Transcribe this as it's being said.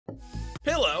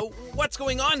Pillow, what's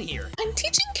going on here? I'm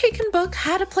teaching Cake and Book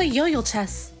how to play yo-yo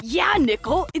chess. Yeah,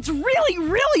 Nickel, it's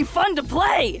really fun to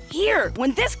play. Here,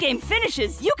 when this game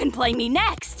finishes, you can play me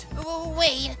next. Oh,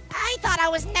 wait, I thought I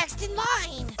was next in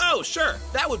line. Oh, sure,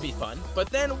 that would be fun.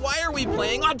 But then why are we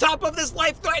playing on top of this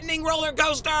life-threatening roller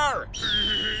coaster?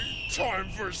 Time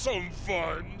for some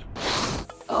fun.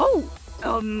 Oh,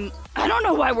 I don't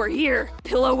know why we're here.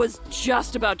 Pillow was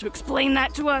just about to explain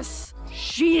that to us.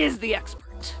 She is the expert.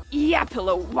 Yeah,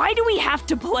 Pillow, why do we have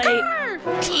to play?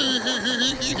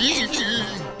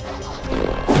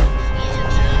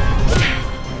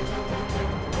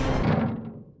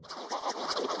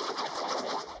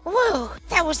 Whoa,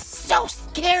 that was so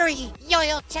scary.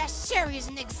 Yo-yo chess sure is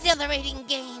an exhilarating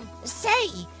game. Say,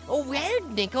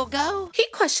 where'd Nickel go? He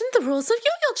questioned the rules of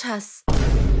yo-yo chess.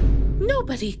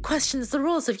 Nobody questions the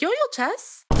rules of yo-yo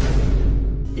chess.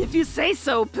 If you say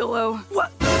so, Pillow.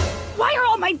 What? Why are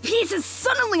all my pieces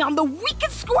suddenly on the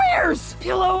weakest squares?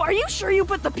 Pillow, are you sure you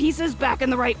put the pieces back in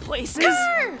the right places?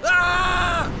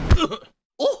 Ah!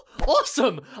 Oh,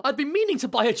 awesome! I'd been meaning to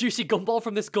buy a juicy gumball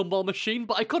from this gumball machine,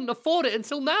 but I couldn't afford it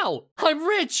until now. I'm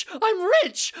rich! I'm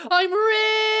rich! I'm rich!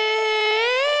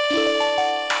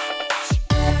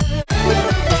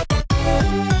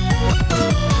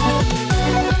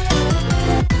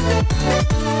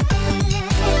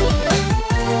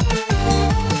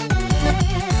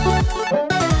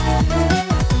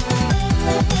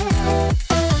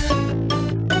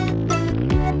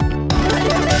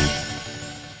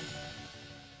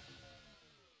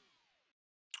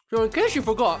 So in case you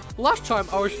forgot, last time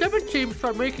our 7 teams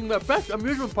tried making their best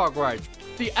amusement park rides.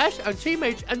 The S and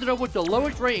teammates ended up with the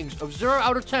lowest ratings of 0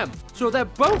 out of 10, so they're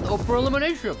both up for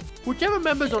elimination. Whichever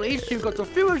members on each team got the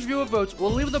fewest viewer votes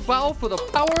will leave the battle for the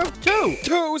power of 2.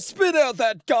 Two, spit out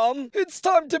that gum! It's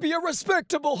time to be a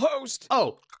respectable host!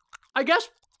 Oh, I guess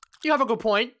you have a good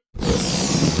point.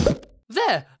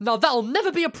 There! Now that'll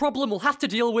never be a problem we'll have to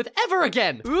deal with ever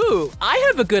again! Ooh, I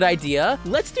have a good idea.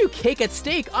 Let's do Cake at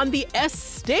Stake on the S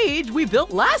stage we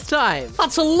built last time.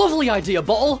 That's a lovely idea,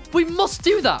 Bottle! We must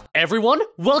do that! Everyone,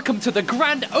 welcome to the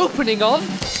grand opening of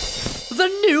the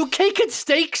new Cake at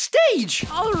Stake stage!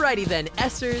 Alrighty then,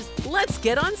 Essers, let's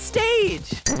get on stage.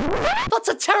 That's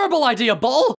a terrible idea,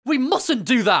 Bottle! We mustn't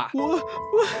do that!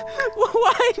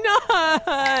 Why not?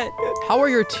 How are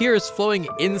your tears flowing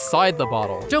inside the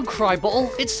bottle? Don't cry,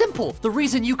 Bottle. It's simple. The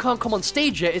reason you can't come on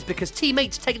stage yet is because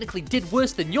teammates technically did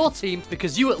worse than your team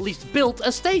because you at least built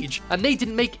a stage, and they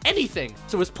didn't make anything.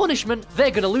 So as punishment, they're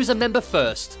gonna lose a member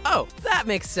first. Oh, that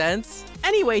makes sense.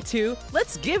 Anyway, two,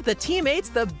 let's give the teammates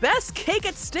the best Cake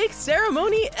at Stake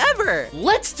ceremony ever!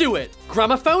 Let's do it!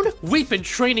 Gramophone, we've been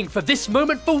training for this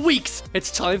moment for weeks.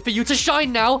 It's time for you to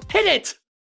shine now. Hit it!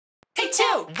 Hey,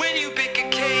 two! When you bake a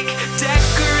cake,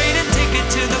 decorate and take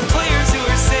it to the players who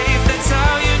are safe. That's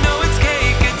how you know it's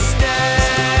Cake at Stake.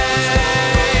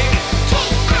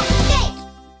 Cake at Stake!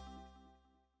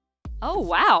 Oh,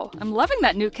 wow. I'm loving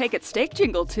that new Cake at Stake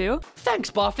jingle, too. Thanks,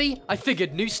 Barfy. I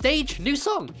figured new stage, new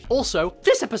song. Also,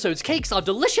 this episode's cakes are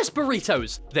delicious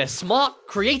burritos. They're smart,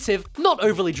 creative, not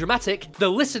overly dramatic,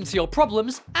 they'll listen to your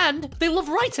problems, and they love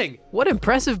writing. What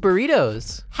impressive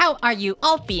burritos. How are you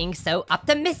all being so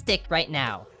optimistic right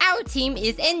now? Our team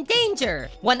is in danger.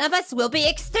 One of us will be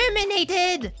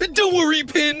exterminated. Don't worry,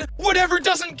 Pin. Whatever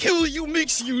doesn't kill you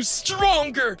makes you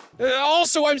stronger.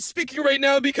 Also, I'm speaking right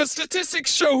now because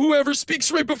statistics show whoever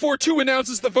speaks right before 2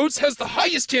 announces the votes has the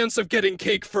highest chance of getting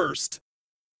cake first.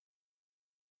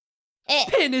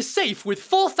 Pin is safe with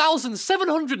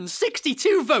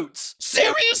 4,762 votes.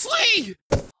 Seriously?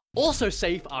 Also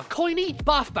safe are Coiny,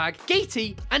 Bathbag,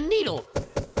 Gatey, and Needle.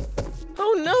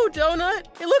 Oh no, Donut!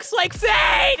 It looks like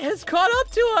fate has caught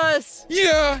up to us!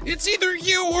 Yeah, it's either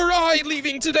you or I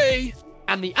leaving today.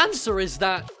 And the answer is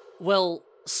that, well,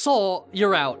 Saw,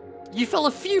 you're out. You fell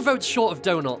a few votes short of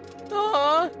Donut.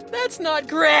 Aw, that's not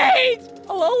great!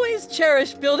 I'll always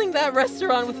cherish building that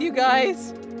restaurant with you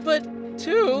guys. But,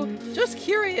 two, just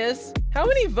curious, how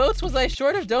many votes was I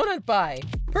short of Donut by?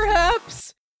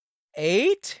 Perhaps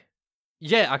 8?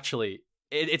 Yeah, actually,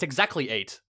 it's exactly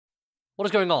 8. What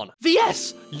is going on?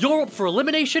 VS, you're up for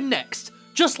elimination next.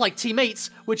 Just like teammates,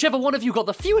 whichever one of you got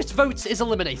the fewest votes is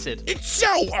eliminated. It's so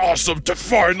awesome to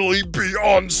finally be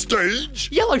on stage!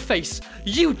 Yellowface,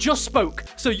 you just spoke,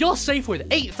 so you're safe with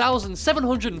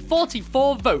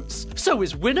 8,744 votes. So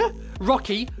is Winner,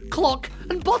 Rocky, Clock,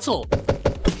 and Bottle.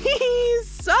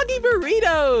 Soggy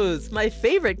burritos! My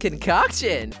favorite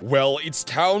concoction! Well, it's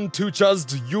down to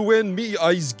just you and me,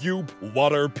 Ice Cube.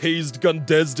 Water paste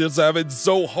Gundez is having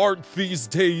so hard these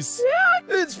days.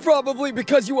 It's probably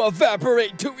because you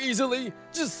evaporate too easily.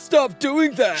 Just stop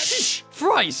doing that. Shh!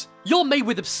 Fries! You're made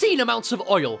with obscene amounts of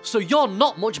oil, so you're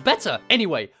not much better.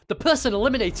 Anyway, the person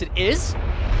eliminated is...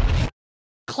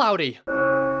 Cloudy.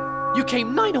 You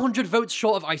came 900 votes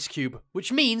short of Ice Cube,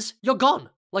 which means you're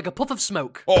gone, like a puff of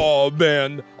smoke. Oh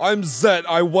man, I'm sad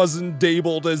I wasn't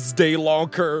able to stay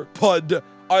longer, but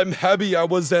I'm happy I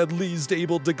was at least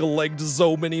able to collect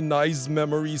so many nice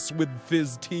memories with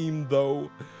this team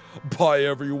though. Bye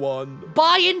everyone.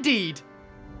 Bye indeed.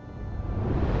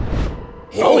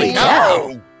 Holy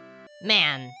cow!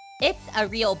 Man, it's a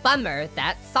real bummer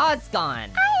that Saw's gone.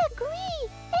 I agree.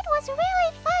 It was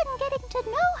really fun getting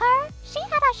to know her. She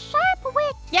had a sharp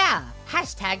wit. Yeah,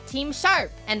 hashtag Team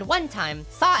Sharp. And one time,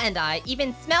 Saw and I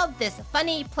even smelled this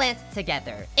funny plant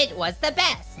together. It was the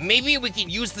best. Maybe we can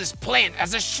use this plant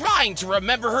as a shrine to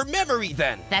remember her memory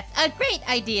then. That's a great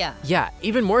idea. Yeah,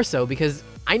 even more so because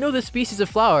I know this species of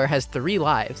flower has 3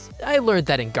 lives. I learned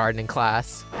that in gardening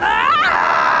class.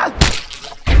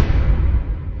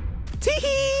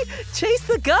 Tee-hee! Chase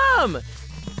the gum!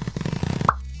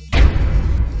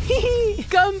 Hee-hee!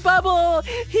 Gum bubble!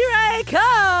 Here I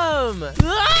come!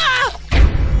 Ah!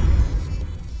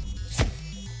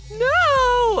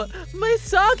 No! My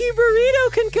soggy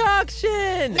burrito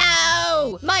concoction!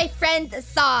 No! My friend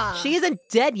Saw! She isn't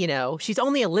dead, you know. She's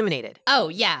only eliminated. Oh,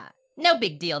 yeah. No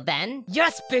big deal then.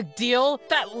 Yes, big deal.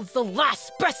 That was the last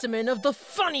specimen of the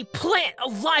funny plant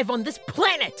alive on this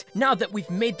planet. Now that we've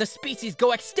made the species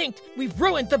go extinct, we've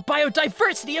ruined the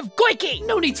biodiversity of Goiki.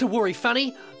 No need to worry,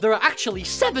 Fanny. There are actually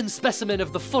 7 specimens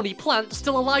of the funny plant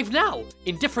still alive now,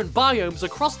 in different biomes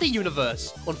across the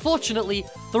universe. Unfortunately,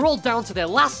 they're all down to their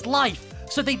last life,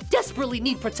 so they desperately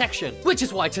need protection. Which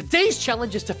is why today's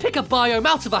challenge is to pick a biome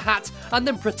out of a hat and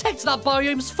then protect that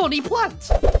biome's funny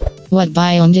plant. What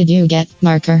biome did you get,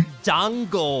 Marker?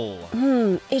 Jungle.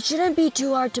 It shouldn't be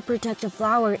too hard to protect a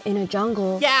flower in a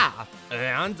jungle. Yeah,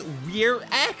 and we're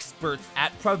experts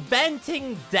at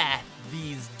preventing death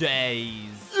these days.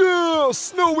 Yeah,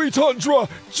 snowy tundra,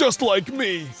 just like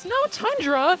me. Snow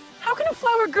tundra? How can a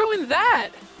flower grow in that?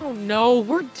 Oh no,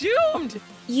 we're doomed.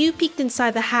 You peeked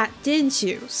inside the hat, didn't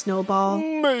you, Snowball?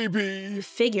 Maybe.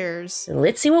 Figures.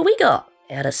 Let's see what we got.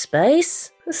 Outer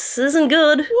space? This isn't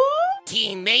good.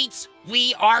 Teammates,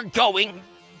 we are going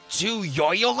to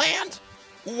Yoyoland?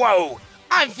 Whoa,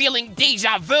 I'm feeling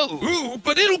deja vu. Ooh,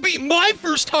 but it'll be my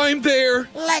first time there.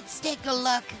 Let's take a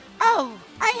look. Oh,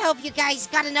 I hope you guys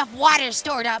got enough water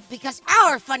stored up because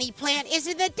our funny plant is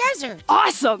in the desert.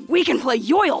 Awesome! We can play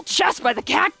Yoil chess by the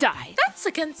cacti. That's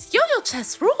against Yo-Yo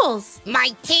Chess rules. My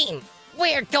team,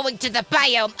 we're going to the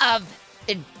biome of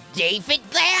David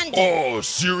Land. Oh,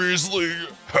 seriously?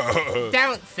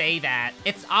 Don't say that.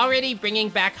 It's already bringing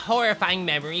back horrifying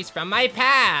memories from my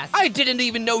past. I didn't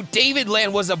even know David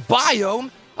Land was a biome.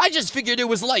 I just figured it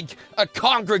was like a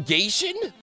congregation.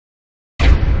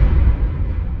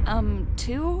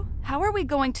 2? How are we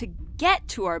going to get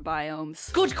to our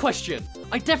biomes? Good question.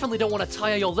 I definitely don't want to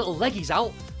tire your little leggies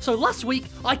out. So last week,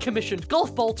 I commissioned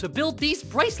Golf Ball to build these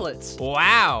bracelets.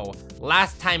 Wow.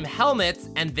 Last time helmets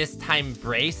and this time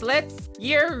bracelets?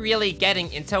 You're really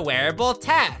getting into wearable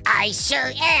tech. I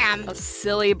sure am. A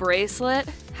silly bracelet?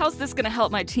 How's this gonna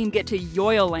help my team get to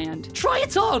Yoyoland? Try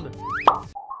it on!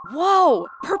 Whoa!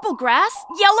 Purple grass?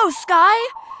 Yellow sky?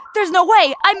 There's no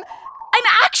way! I'm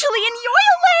actually in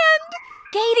Yoyoland!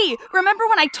 Katie, remember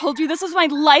when I told you this was my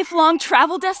lifelong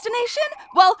travel destination?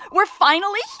 Well, we're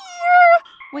finally here!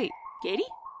 Wait, Katie?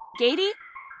 Katie?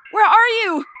 Where are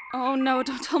you? Oh no,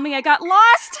 don't tell me I got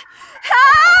lost!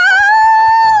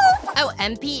 Help! Oh,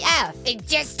 MPF.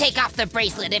 Just take off the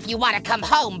bracelet if you want to come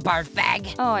home, barf bag.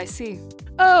 Oh, I see.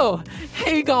 Oh,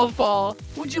 hey Golf Ball.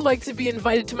 Would you like to be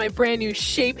invited to my brand new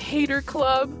Shape Hater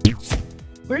Club?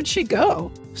 Where'd she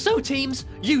go? So teams,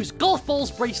 use Golf Ball's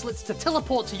bracelets to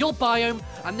teleport to your biome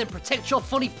and then protect your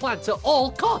funny plant at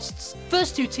all costs.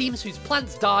 First 2 teams whose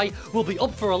plants die will be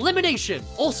up for elimination.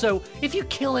 Also, if you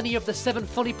kill any of the 7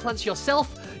 funny plants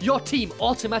yourself, your team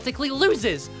automatically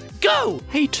loses. Go!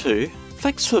 Hey 2,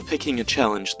 thanks for picking a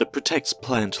challenge that protects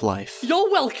plant life. You're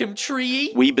welcome,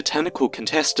 Tree. We botanical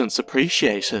contestants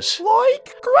appreciate it.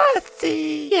 Like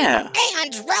grassy. Yeah.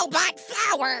 And robot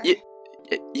flower.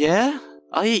 Yeah?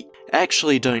 I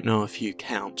actually don't know if you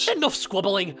count. Enough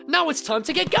squabbling. Now it's time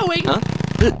to get going. Huh?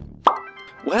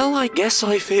 Well, I guess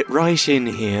I fit right in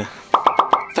here.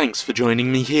 Thanks for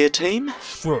joining me here, team.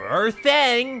 Sure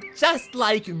thing. Just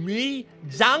like me,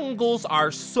 jungles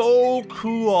are so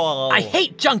cool. I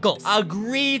hate jungles.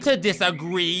 Agree to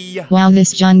disagree. Wow,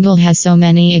 this jungle has so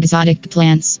many exotic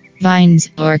plants, vines,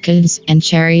 orchids, and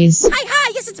cherries.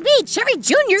 Hi, yes, it's me, Cherry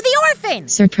Jr. the orphan.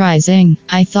 Surprising.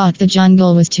 I thought the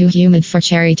jungle was too humid for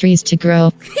cherry trees to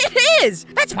grow. It is.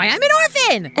 That's That's why I'm an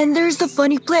orphan! And there's the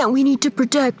funny plant we need to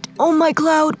protect. Oh my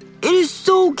Cloud, it is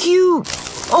so cute!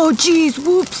 Oh geez,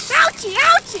 whoops! Ouchie,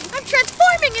 ouchie! I'm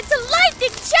transforming into lightning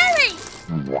cherry!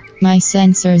 My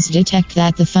sensors detect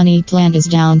that the funny plant is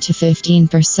down to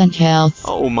 15% health.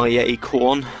 Oh my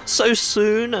acorn. So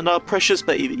soon and our precious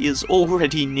baby is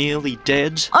already nearly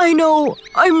dead. I know.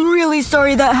 I'm really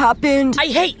sorry that happened. I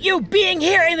hate you being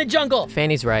here in the jungle!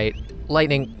 Fanny's right.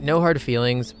 Lightning, no hard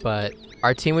feelings, but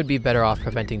our team would be better off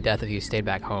preventing death if you stayed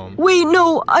back home. Wait,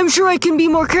 no, I'm sure I can be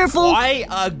more careful. I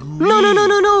agree.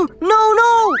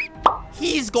 No.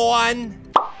 He's gone.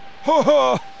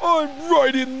 Haha, I'm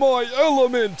right in my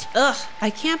element. Ugh,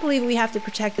 I can't believe we have to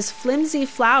protect this flimsy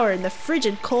flower in the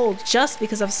frigid cold just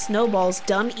because of Snowball's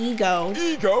dumb ego.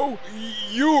 Ego?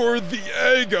 You're the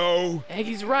ego.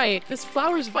 Aggie's right. This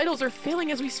flower's vitals are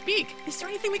failing as we speak. Is there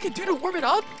anything we could do to warm it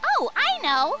up? Oh, I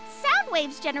know! Sound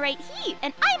waves generate heat,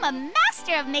 and I'm a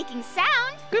master of making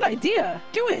sound! Good idea.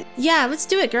 Do it. Yeah, let's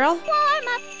do it, girl. Warm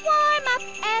up,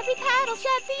 every paddle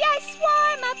shed the ice.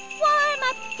 Warm up,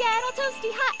 get all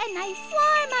toasty hot and nice.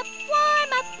 Warm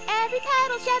up, every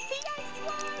paddle shed the ice.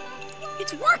 Warm up.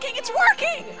 It's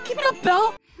working! Keep it up,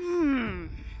 Belle.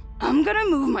 I'm gonna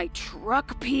move my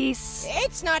truck piece.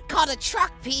 It's not called a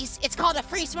truck piece, it's called a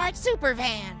Free Smart Super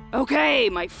Van. Okay,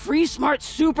 my free smart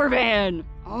super van.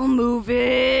 I'll move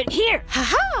it here.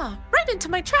 Haha! Right into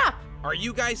my trap. Are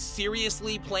you guys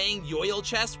seriously playing yo-yo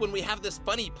chess when we have this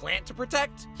funny plant to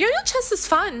protect? Yo-yo chess is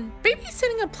fun.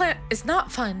 Babysitting a plant is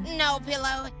not fun. No,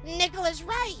 Pillow. Nickel is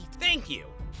right. Thank you.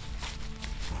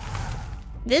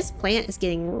 This plant is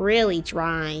getting really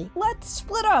dry. Let's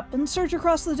split up and search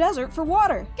across the desert for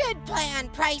water. Good plan,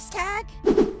 price tag.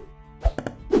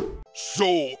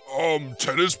 So,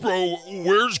 tennis bro,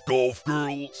 where's golf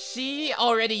girl? She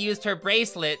already used her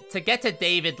bracelet to get to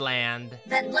David Land.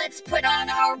 Then let's put on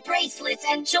our bracelets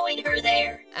and join her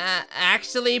there.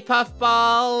 Actually,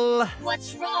 Puffball.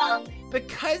 What's wrong?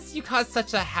 Because you caused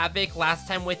such a havoc last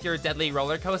time with your deadly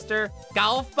roller coaster,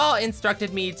 Golf Ball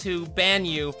instructed me to ban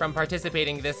you from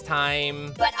participating this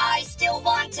time. But I still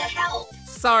want to help.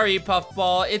 Sorry,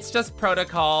 Puffball, it's just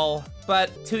protocol.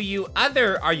 But to you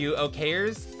other Are You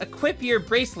OKers, equip your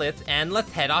bracelets and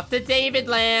let's head off to David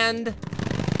Land.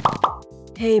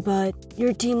 Hey, bud,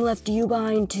 your team left you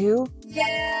behind too?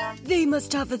 Yeah. They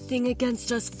must have a thing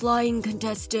against us flying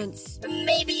contestants.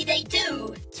 Maybe they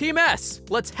do. Team S,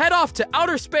 let's head off to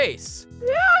outer space.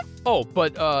 Oh,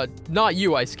 but not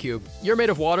you, Ice Cube. You're made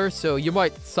of water, so you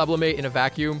might sublimate in a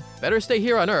vacuum. Better stay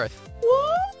here on Earth.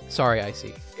 What? Sorry,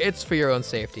 Icy. It's for your own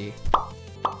safety.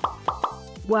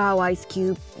 Wow, Ice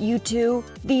Cube, you two?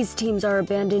 These teams are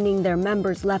abandoning their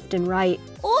members left and right.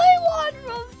 I want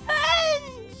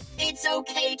revenge! It's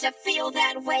okay to feel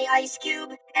that way, Ice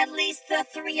Cube. At least the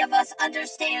three of us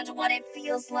understand what it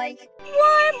feels like.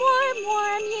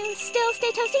 Warm, you still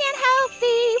stay toasty and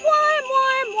healthy.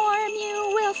 Warm,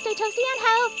 you will stay toasty and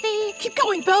healthy. Keep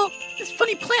going, Belle. This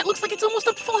funny plant looks like it's almost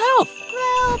up to full health.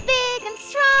 Grow big and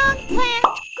strong, plant.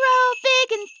 Grow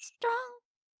big and strong.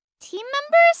 Team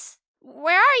members?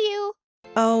 Where are you?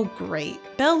 Oh, great.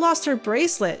 Belle lost her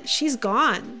bracelet. She's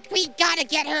gone. We gotta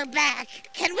get her back.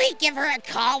 Can we give her a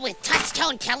call with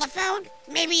touch-tone telephone?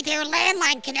 Maybe their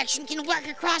landline connection can work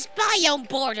across biome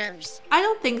borders. I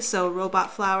don't think so,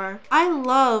 Robot Flower. I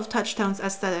love Touchstone's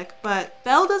aesthetic, but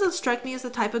Belle doesn't strike me as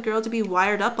the type of girl to be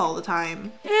wired up all the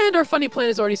time. And our funny plant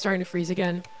is already starting to freeze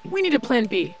again. We need a plan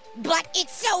B. But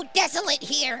it's so desolate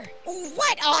here.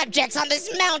 What objects on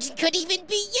this mountain could even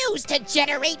be used to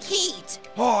generate heat?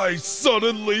 I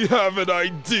suddenly have an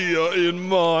idea in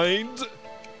mind.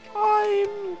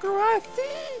 I'm grassy.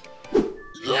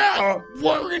 Yeah,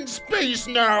 we're in space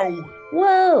now.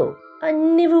 Whoa, I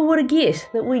never would have guessed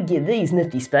that we'd get these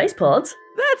nifty space pods.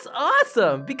 That's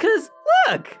awesome, because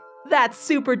look! That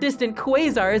super distant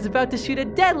quasar is about to shoot a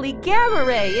deadly gamma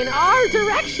ray in our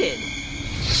direction!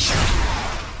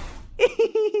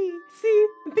 See,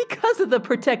 because of the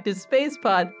protective space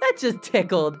pod, that just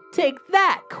tickled. Take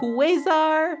that,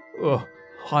 quasar! Oh,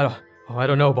 I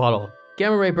don't know, Bottle.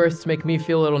 Gamma ray bursts make me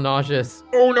feel a little nauseous.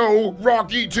 Oh no,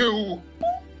 Rocky too!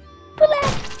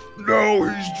 No,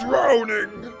 he's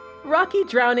drowning! Rocky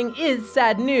drowning is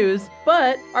sad news,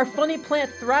 but our funny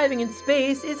plant thriving in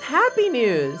space is happy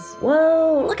news.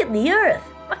 Whoa, look at the Earth.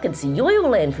 I can see Yo-Yo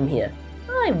Land from here.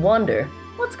 I wonder,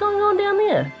 what's going on down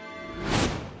there?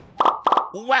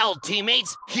 Well,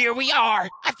 teammates, here we are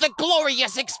at the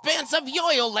glorious expanse of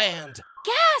Yo-Yo Land.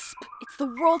 Gasp! It's the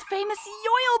world-famous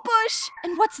yoyo bush!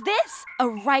 And what's this? A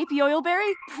ripe yoyo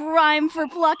berry? Prime for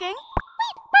plucking? Wait,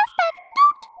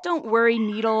 don't worry,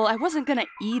 Needle. I wasn't gonna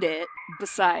eat it.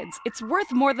 Besides, it's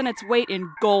worth more than its weight in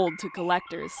gold to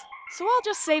collectors. so I'll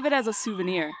just save it as a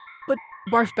souvenir. But,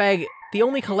 Barfbag, the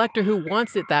only collector who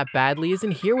wants it that badly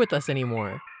isn't here with us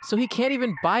anymore, so he can't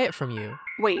even buy it from you.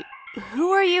 Wait,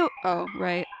 who are you? Oh,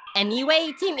 right.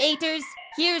 Anyway, Team 8ers,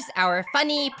 here's our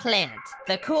funny plant.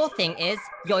 The cool thing is,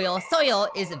 Yoyle soil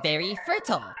is very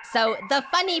fertile, so the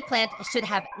funny plant should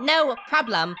have no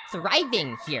problem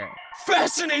thriving here.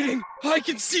 Fascinating! I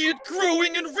can see it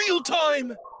growing in real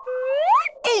time!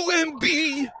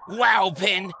 OMB! Wow,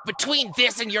 Pin, between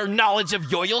this and your knowledge of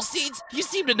yoyo seeds, you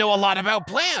seem to know a lot about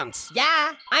plants.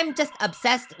 Yeah, I'm just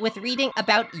obsessed with reading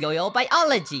about yoyo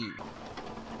biology.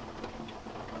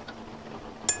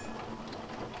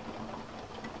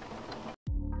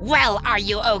 Well, are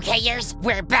you okayers?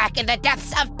 We're back in the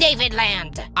depths of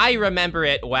Davidland. I remember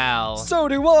it well. So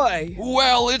do I.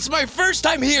 Well, it's my first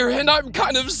time here and I'm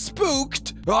kind of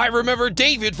spooked. I remember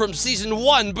David from season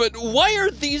 1, but why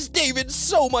are these Davids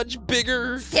so much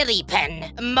bigger? Silly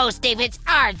Pen. Most Davids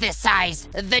are this size.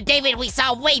 The David we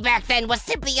saw way back then was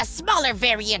simply a smaller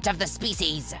variant of the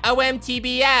species.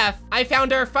 OMTBF, I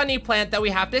found our funny plant that we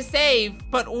have to save,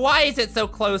 but why is it so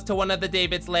close to one of the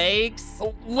David's legs?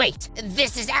 Wait,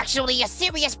 this is actually a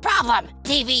serious problem.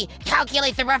 TV,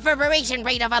 calculate the reverberation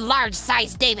rate of a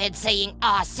large-sized David saying,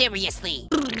 seriously.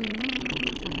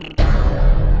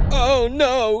 Oh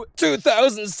no!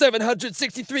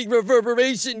 2,763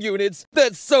 reverberation units!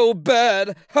 That's so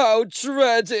bad! How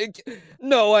tragic!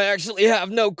 No, I actually have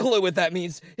no clue what that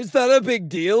means. Is that a big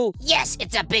deal? Yes,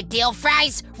 it's a big deal,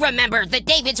 Fries. Remember, the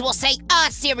Davids will say,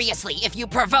 seriously, if you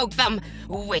provoke them,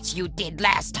 which you did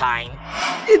last time.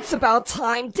 It's about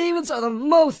time. Davids are the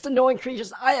most annoying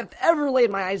creatures I have ever laid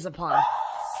my eyes upon.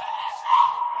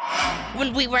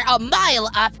 When we were a mile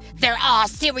up, their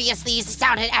seriously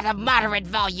sounded at a moderate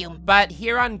volume. But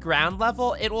here on ground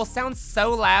level, it will sound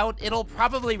so loud, it'll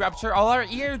probably rupture all our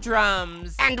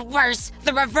eardrums. And worse,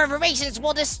 the reverberations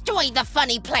will destroy the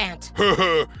funny plant.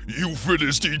 You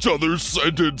finished each other's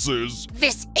sentences.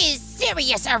 This is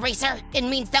serious, Eraser. It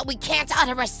means that we can't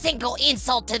utter a single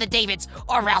insult to the Davids,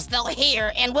 or else they'll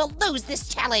hear and we'll lose this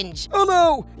challenge. Oh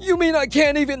no! You mean I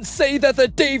can't even say that the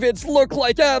Davids look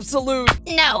like absolute—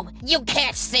 No, you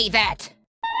can't say that.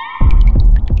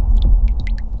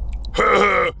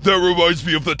 That reminds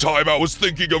me of the time I was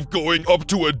thinking of going up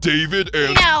to a David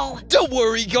and— No! Don't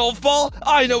worry, Golfball.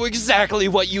 I know exactly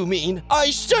what you mean.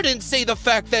 I shouldn't say the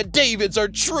fact that Davids are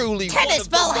truly— Tennis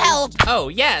ball held! Oh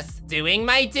yes, doing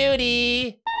my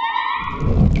duty.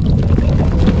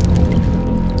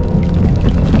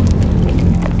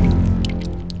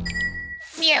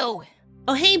 Phew!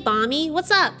 Oh hey, Bommy,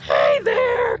 what's up? Hey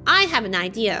there! I have an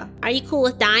idea. Are you cool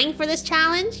with dying for this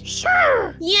challenge?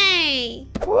 Sure! Yay!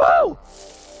 Whoa!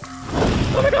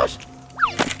 Oh my gosh!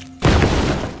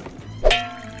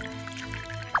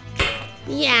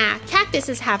 Yeah,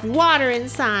 cactuses have water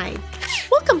inside.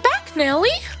 Welcome back, Nelly.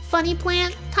 Funny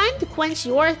plant, time to quench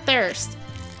your thirst.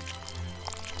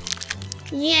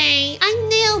 Yay, I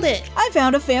nailed it! I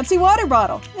found a fancy water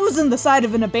bottle. It was in the side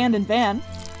of an abandoned van.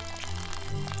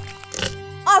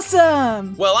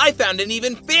 Awesome! Well, I found an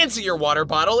even fancier water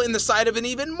bottle in the side of an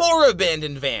even more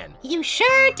abandoned van. You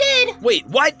sure did. Wait,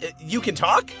 what? You can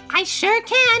talk? I sure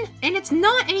can. And it's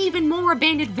not an even more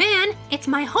abandoned van. It's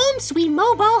my home sweet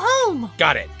mobile home.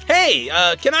 Got it. Hey,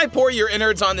 can I pour your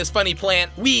innards on this funny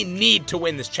plant? We need to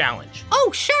win this challenge.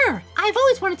 Oh, sure. I've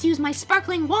always wanted to use my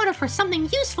sparkling water for something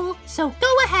useful, so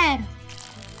go ahead.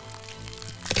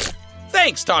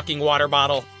 Thanks, talking water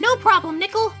bottle. No problem,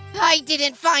 Nickel. I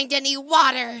didn't find any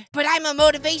water, but I'm a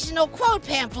motivational quote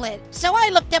pamphlet, so I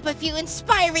looked up a few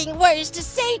inspiring words to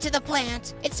say to the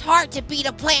plant. It's hard to beat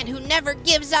a plant who never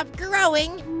gives up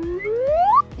growing.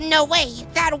 No way,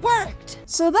 that worked.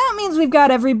 So that means we've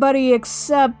got everybody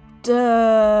except,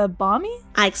 Bommy?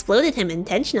 I exploded him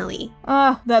intentionally.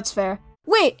 That's fair.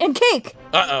 Wait, and Cake!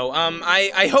 Uh-oh,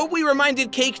 I hope we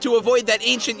reminded Cake to avoid that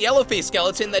ancient yellowface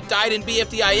skeleton that died in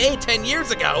BFDIA 10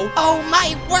 years ago. Oh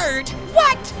my word,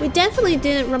 what? We definitely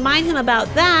didn't remind him about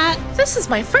that. This is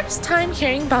my first time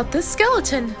hearing about this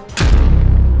skeleton.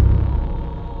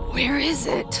 Where is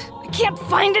it? I can't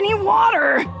find any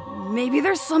water. Maybe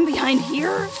there's some behind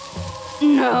here?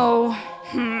 No.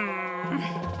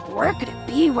 Where could it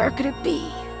be? Where could it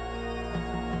be?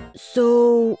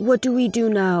 So, what do we do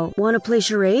now? Want to play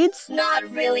charades? Not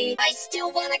really. I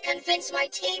still want to convince my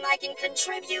team I can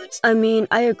contribute. I mean,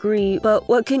 I agree, but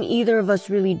what can either of us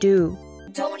really do?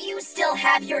 Don't you still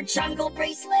have your jungle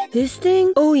bracelet? This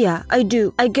thing? Oh yeah, I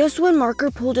do. I guess when Marker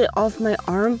pulled it off my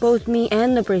arm, both me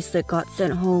and the bracelet got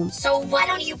sent home. So why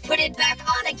don't you put it back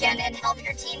on again and help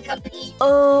your team compete?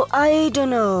 Oh, I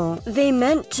don't know. They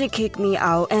meant to kick me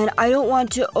out, and I don't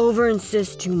want to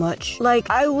over-insist too much. Like,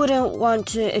 I wouldn't want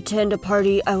to attend a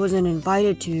party I wasn't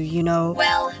invited to, you know?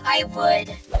 Well, I would.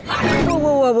 Whoa,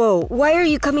 whoa, whoa, whoa. Why are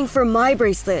you coming for my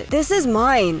bracelet? This is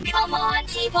mine. Come on,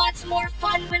 TPOT's more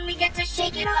fun when we get to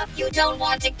shake it up. You don't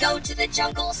want to go to the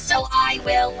jungle, so I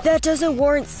will. That doesn't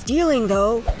warrant stealing,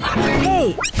 though.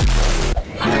 Hey!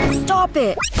 Stop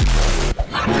it!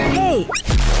 Hey!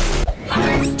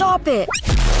 Stop it!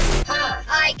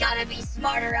 I gotta be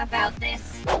smarter about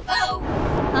this. Oh!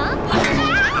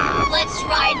 Huh? Let's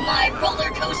ride my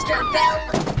roller coaster, Belle.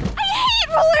 I hate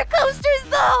roller coasters,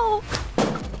 though!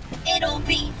 It'll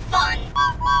be fun.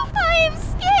 I'm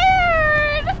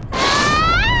scared!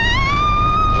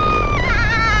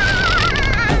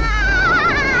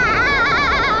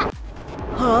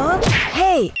 Huh?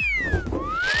 Hey!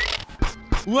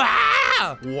 Wow!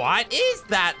 What is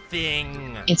that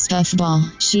thing? It's Puffball.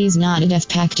 She's not a Def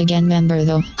Pact Again member,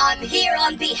 though. I'm here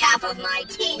on behalf of my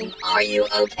team. Are you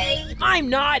okay? I'm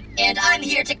not! And I'm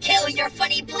here to kill your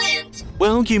funny plant.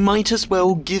 Well, you might as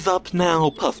well give up now,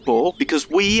 Puffball, because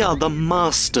we are the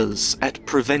masters at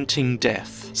preventing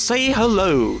death. Say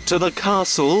hello to the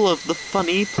castle of the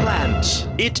funny plant.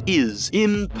 It is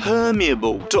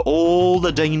impermeable to all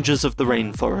the dangers of the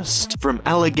rainforest, from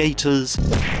alligators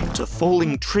to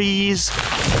falling trees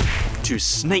to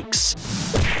snakes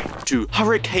to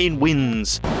hurricane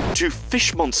winds to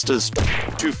fish monsters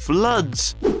to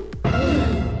floods.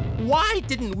 Why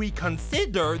didn't we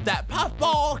consider that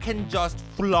Puffball can just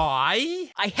fly?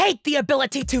 I hate the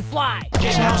ability to fly!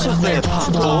 Get out of there,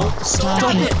 Puffball!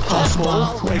 Stop it,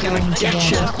 Puffball! We're gonna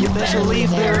get you! You better leave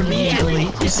there immediately!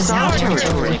 This is our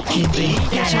territory,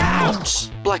 PB! Get out!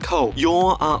 Black Hole,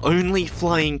 you're our only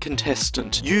flying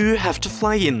contestant. You have to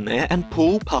fly in there and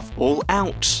pull Puffball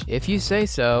out. If you say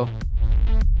so.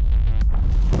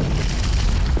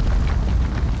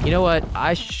 You know what?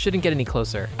 I shouldn't get any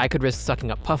closer. I could risk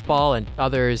sucking up Puffball and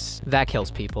others. That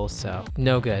kills people, so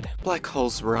no good. Black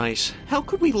Hole's right. How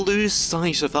could we lose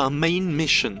sight of our main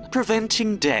mission,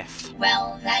 preventing death?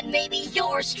 Well, that may be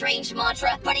your strange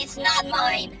mantra, but it's not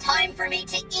mine. Time for me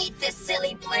to eat this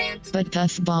silly plant. But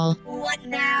Puffball, What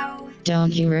now?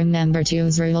 don't you remember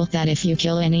Two's rule that if you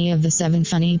kill any of the 7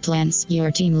 funny plants, your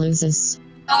team loses?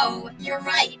 Oh, you're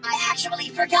right. I actually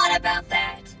forgot about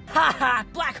that. Haha!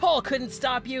 Black Hole couldn't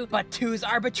stop you, but 2's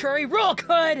arbitrary rule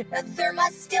could! There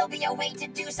must still be a way to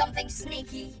do something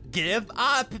sneaky. Give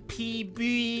up,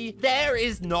 PB. There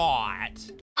is not.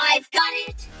 I've got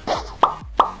it.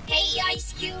 Hey,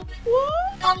 Ice Cube.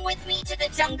 Come with me to the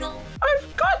jungle.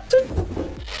 I've got to...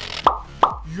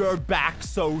 You're back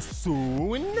so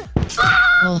soon?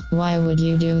 Well, why would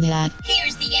you do that?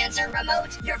 Here's the answer,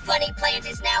 Remote. Your funny plant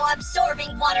is now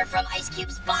absorbing water from Ice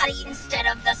Cube's body instead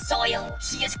of the soil.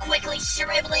 She is quickly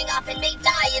shriveling up and may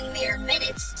die in mere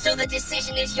minutes. So the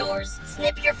decision is yours.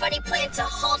 Snip your funny plant to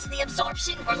halt the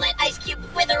absorption or let Ice Cube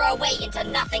wither away into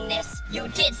nothingness. You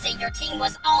did say your team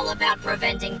was all about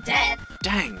preventing death.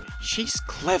 Dang, she's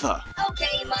clever.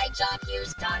 Okay, my job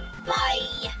here's done.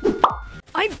 Bye.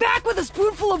 I'm back with a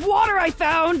spoonful of water I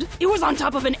found! It was on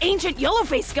top of an ancient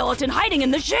yellowface skeleton hiding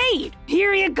in the shade!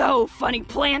 Here you go, funny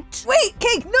plant! Wait,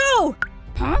 Cake, no!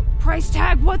 Huh? Price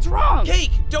tag, what's wrong?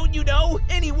 Cake, don't you know?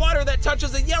 Any water that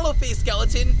touches a yellowface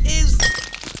skeleton is...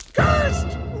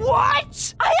 cursed!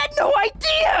 What? I had no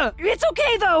idea! It's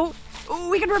okay, though!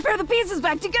 We can repair the pieces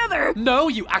back together! No,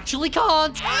 you actually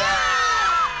can't!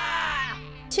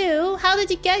 2, how did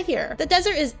you get here? The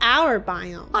desert is our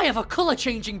biome. I have a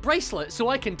color-changing bracelet, so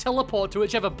I can teleport to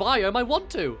whichever biome I want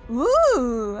to.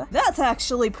 Ooh, that's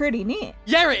actually pretty neat.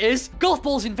 Yeah, it is. Golf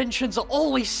Ball's inventions are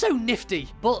always so nifty.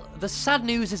 But the sad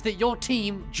news is that your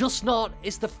team, Just Not,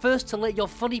 is the first to let your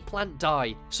funny plant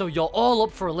die. So you're all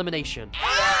up for elimination.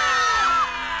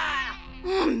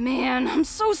 Oh man, I'm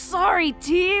so sorry,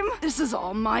 team. This is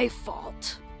all my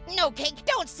fault. No, Cake,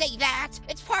 don't say that.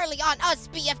 It's partly on us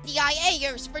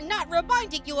BFDIAers for not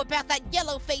reminding you about that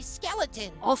yellow-faced skeleton.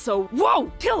 Also,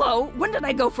 whoa, Pillow, when did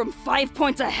I go from 5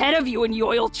 points ahead of you in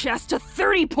Yoil Chest to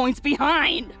 30 points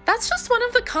behind? That's just one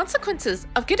of the consequences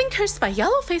of getting cursed by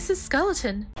Yellowface's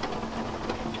skeleton.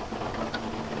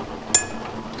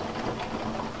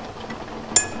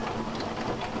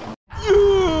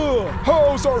 Yeah!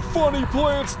 How's Here's our funny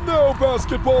plants now,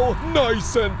 basketball.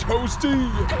 Nice and toasty.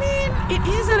 I mean, it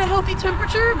is at a healthy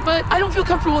temperature, but I don't feel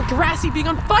comfortable with Grassy being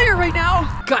on fire right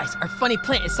now. Guys, our funny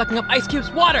plant is sucking up Ice Cube's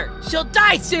water. She'll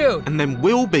die soon. And then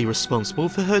we'll be responsible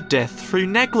for her death through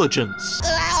negligence.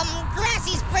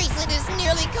 Grassy's bracelet is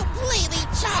nearly completely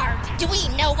charred. Do we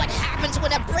know what happens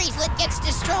when a bracelet gets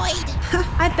destroyed?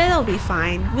 I bet it'll be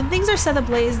fine. When things are set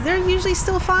ablaze, they're usually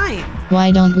still fine.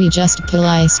 Why don't we just pull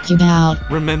Ice Cube out?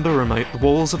 Remember, Remote, the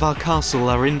walls of our castle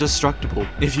are indestructible.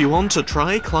 If you want to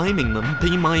try climbing them,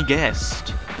 be my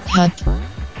guest. Hup.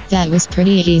 That was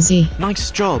pretty easy.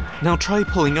 Nice job. Now try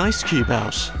pulling Ice Cube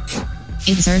out.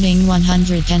 Exerting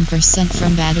 110%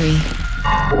 from battery.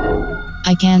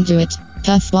 I can't do it.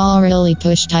 Puffball really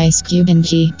pushed Ice Cube in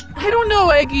deep. I don't know,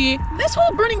 Eggy. This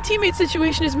whole burning teammate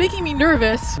situation is making me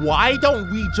nervous. Why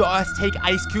don't we just take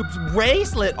Ice Cube's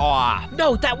bracelet off?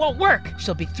 No, that won't work.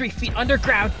 She'll be 3 feet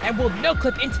underground and will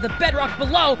no-clip into the bedrock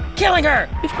below, killing her.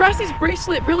 If Grassy's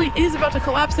bracelet really is about to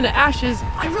collapse into ashes,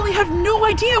 I really have no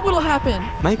idea what'll happen.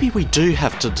 Maybe we do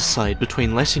have to decide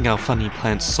between letting our funny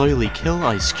plant slowly kill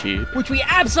Ice Cube, which we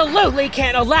absolutely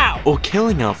can't allow, or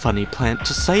killing our funny plant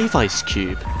to save Ice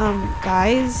Cube.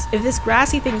 Guys, if this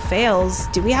Grassy thing fails,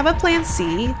 do we have a plan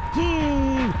C?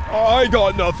 I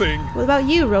got nothing. What about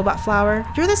you, Robot Flower?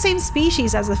 You're the same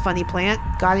species as the funny plant.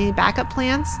 Got any backup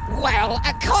plans? Well,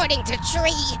 according to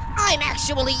Tree, I'm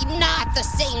actually not the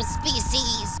same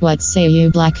species. What say you,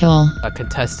 Black Hole? A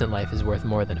contestant life is worth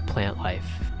more than a plant life.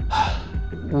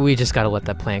 We just gotta let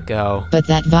that plant go. But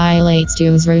that violates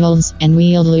Two's rules, and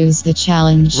we'll lose the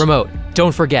challenge. Remote,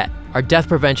 don't forget, our death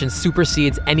prevention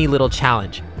supersedes any little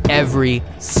challenge. Every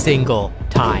single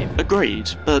time.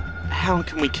 Agreed, but how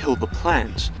can we kill the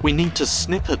plant? We need to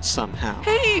snip it somehow.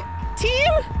 Hey,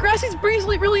 team! Grassy's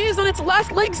bracelet really is on its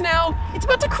last legs now. It's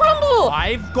about to crumble!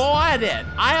 I've got it!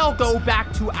 I'll go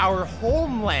back to our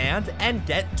homeland and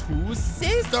get 2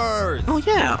 scissors! Oh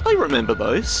yeah, I remember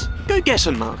those. Go get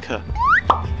a marker.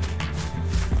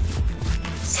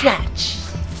 Snatch!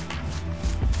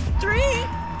 3,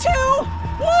 2,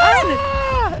 1!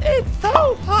 It's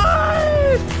so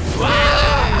hard!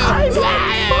 I'm on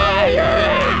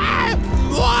fire!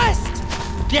 Must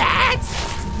get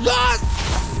the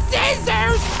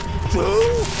scissors to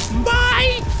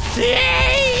my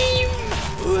team!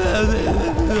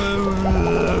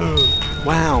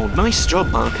 Wow, nice job,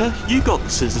 Marker. You got the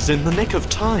scissors in the nick of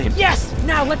time. Yes!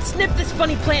 Now let's snip this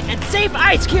funny plant and save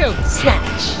Ice Cube!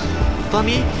 Snatch!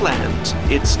 Funny plant,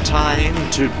 it's time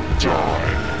to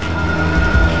die.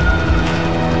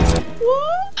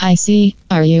 I see.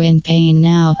 Are you in pain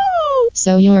now? No.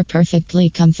 So you're perfectly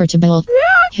comfortable.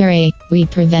 Hooray, we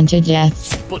prevented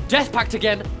death. But Death Pact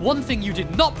again, one thing you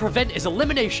did not prevent is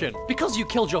elimination. Because you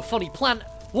killed your funny plant,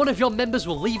 one of your members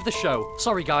will leave the show.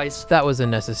 Sorry, guys. That was a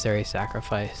necessary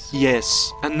sacrifice.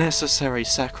 Yes, a necessary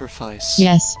sacrifice.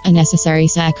 Yes, a necessary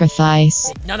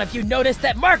sacrifice. Did none of you notice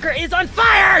that Marker is on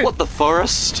fire? What the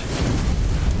forest?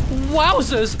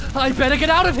 Wowzers, I better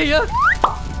get out of here.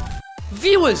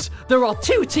 Viewers, there are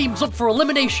 2 teams up for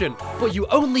elimination, but you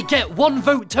only get 1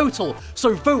 vote total,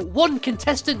 so vote 1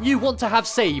 contestant you want to have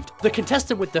saved. The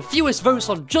contestant with the fewest votes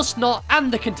on Just Not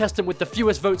and the contestant with the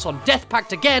fewest votes on Death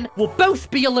Pact again will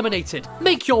both be eliminated.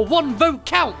 Make your 1 vote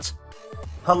count!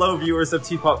 Hello viewers of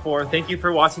TPOT 4, thank you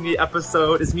for watching the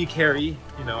episode. It's me, Carrie.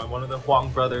 You know, I'm one of the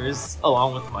Huang brothers,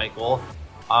 along with Michael.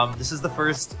 This is the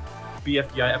first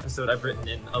BFDI episode I've written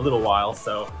in a little while,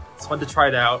 so it's fun to try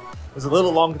it out. It was a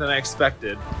little longer than I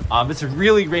expected. It's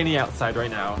really rainy outside right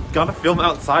now. Gotta film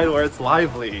outside where it's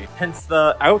lively. Hence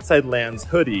the Outside Lands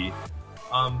hoodie.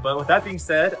 But with that being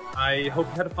said, I hope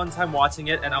you had a fun time watching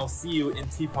it, and I'll see you in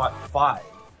TPOT 5.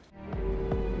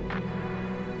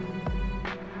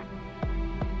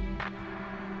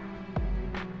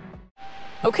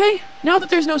 Okay, now that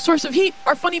there's no source of heat,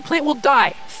 our funny plant will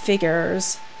die.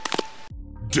 Figures.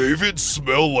 David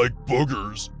smell like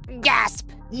boogers. Gasp!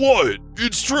 What?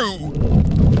 It's true!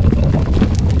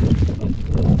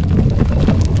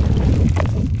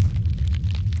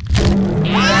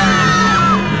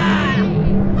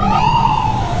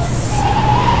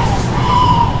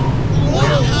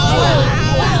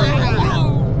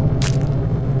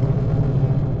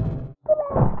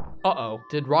 Uh-oh,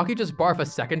 did Rocky just barf a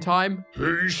second time?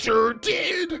 He sure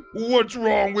did! What's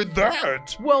wrong with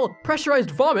that? Well,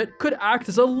 pressurized vomit could act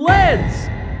as a lens!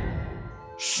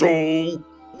 So,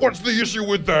 what's the issue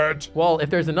with that? Well, if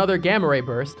there's another gamma ray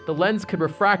burst, the lens could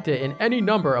refract it in any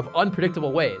number of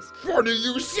unpredictable ways. Funny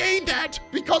you say that,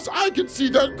 because I can see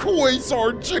that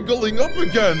quasar jiggling up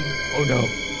again. Oh no.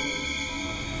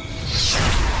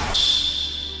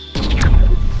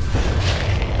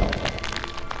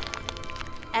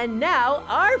 And now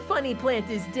our funny plant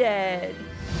is dead.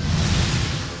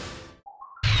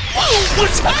 Whoa,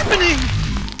 what's happening?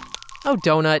 Oh,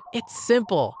 Donut, it's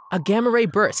simple. A gamma ray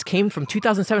burst came from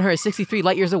 2,763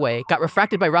 light years away, got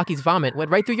refracted by Rocky's vomit, went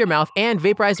right through your mouth, and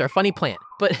vaporized our funny plant.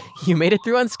 But you made it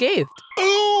through unscathed.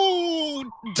 Oh,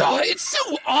 duh, it's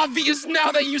so obvious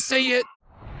now that you say it.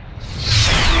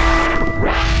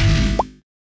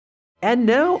 And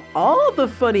now all the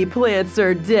funny plants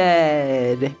are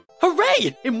dead.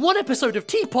 Hooray! In one episode of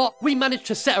TPOT, we managed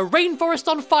to set a rainforest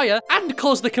on fire and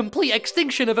cause the complete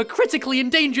extinction of a critically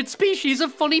endangered species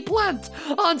of funny plant.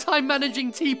 Aren't I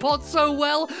managing TPOT so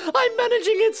well? I'm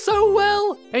managing it so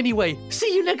well! Anyway,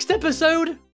 see you next episode!